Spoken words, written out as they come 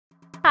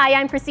Hi,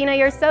 I'm Christina,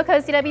 your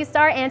SoCo CW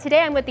star, and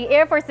today I'm with the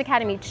Air Force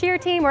Academy cheer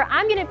team where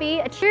I'm going to be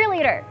a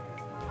cheerleader.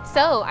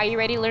 So, are you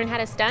ready to learn how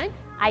to stunt?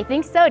 I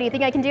think so. Do you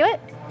think I can do it?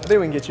 I think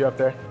we can get you up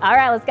there. All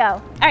right, let's go.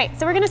 All right,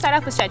 so we're going to start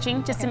off with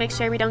stretching just to make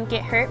sure we don't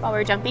get hurt while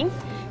we're jumping.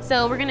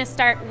 So we're going to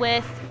start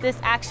with this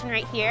action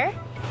right here.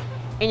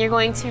 And you're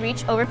going to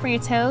reach over for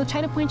your toe.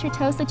 Try to point your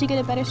toe so that you get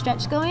a better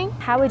stretch going.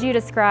 How would you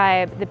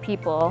describe the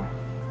people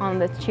on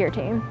the cheer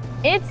team?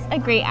 It's a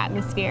great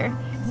atmosphere.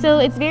 So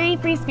it's very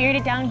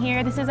free-spirited down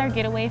here. This is our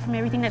getaway from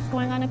everything that's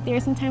going on up there.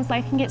 Sometimes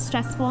life can get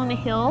stressful on the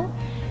hill.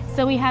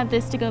 So we have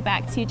this to go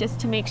back to just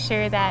to make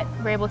sure that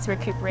we're able to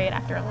recuperate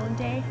after a long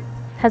day.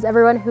 Has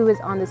everyone who is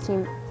on this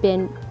team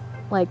been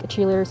like a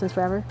cheerleader since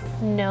forever?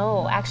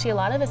 No, actually a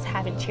lot of us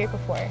haven't cheered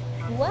before.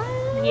 What?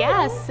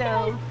 Yeah,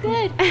 so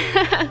good.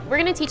 We're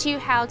gonna teach you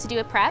how to do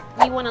a prep.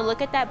 You wanna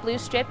look at that blue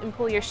strip and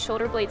pull your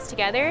shoulder blades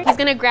together. He's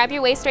gonna grab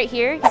your waist right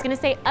here. He's gonna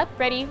say up,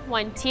 ready,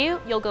 1, 2.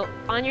 You'll go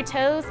on your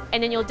toes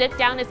and then you'll dip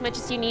down as much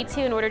as you need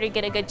to in order to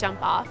get a good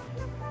jump off.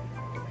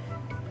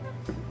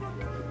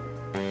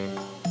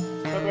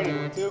 Up, ready,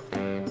 1, 2.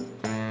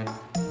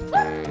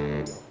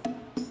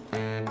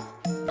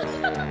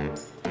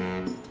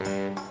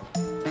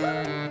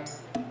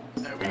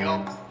 There we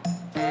go.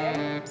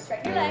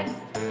 Straighten your legs.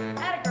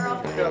 Atta girl.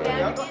 Good,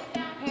 Down,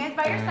 hands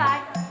by your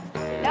side.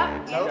 Stand up,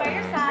 hands by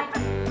your side.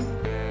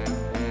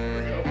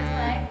 Straighten those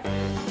legs.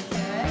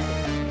 Good.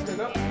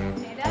 Stand up.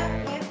 Stand up,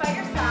 hands by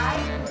your side.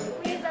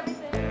 Squeeze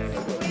everything.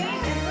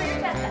 Squeeze and pull your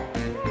chest up.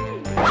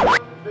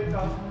 Big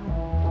toss.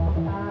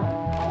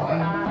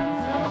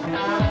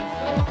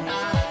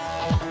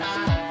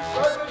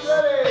 Circus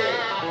ready.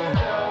 And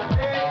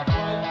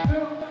 1,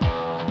 2.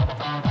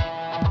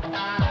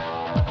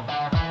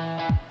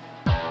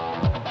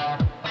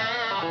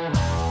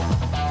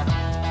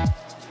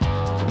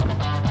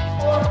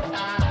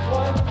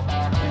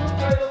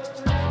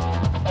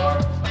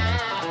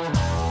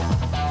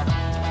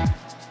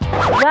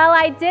 Well,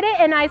 I did it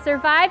and I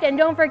survived. And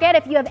don't forget,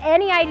 if you have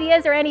any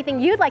ideas or anything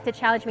you'd like to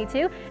challenge me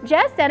to,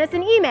 just send us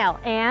an email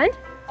and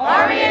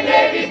Army and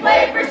Navy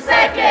play for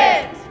second!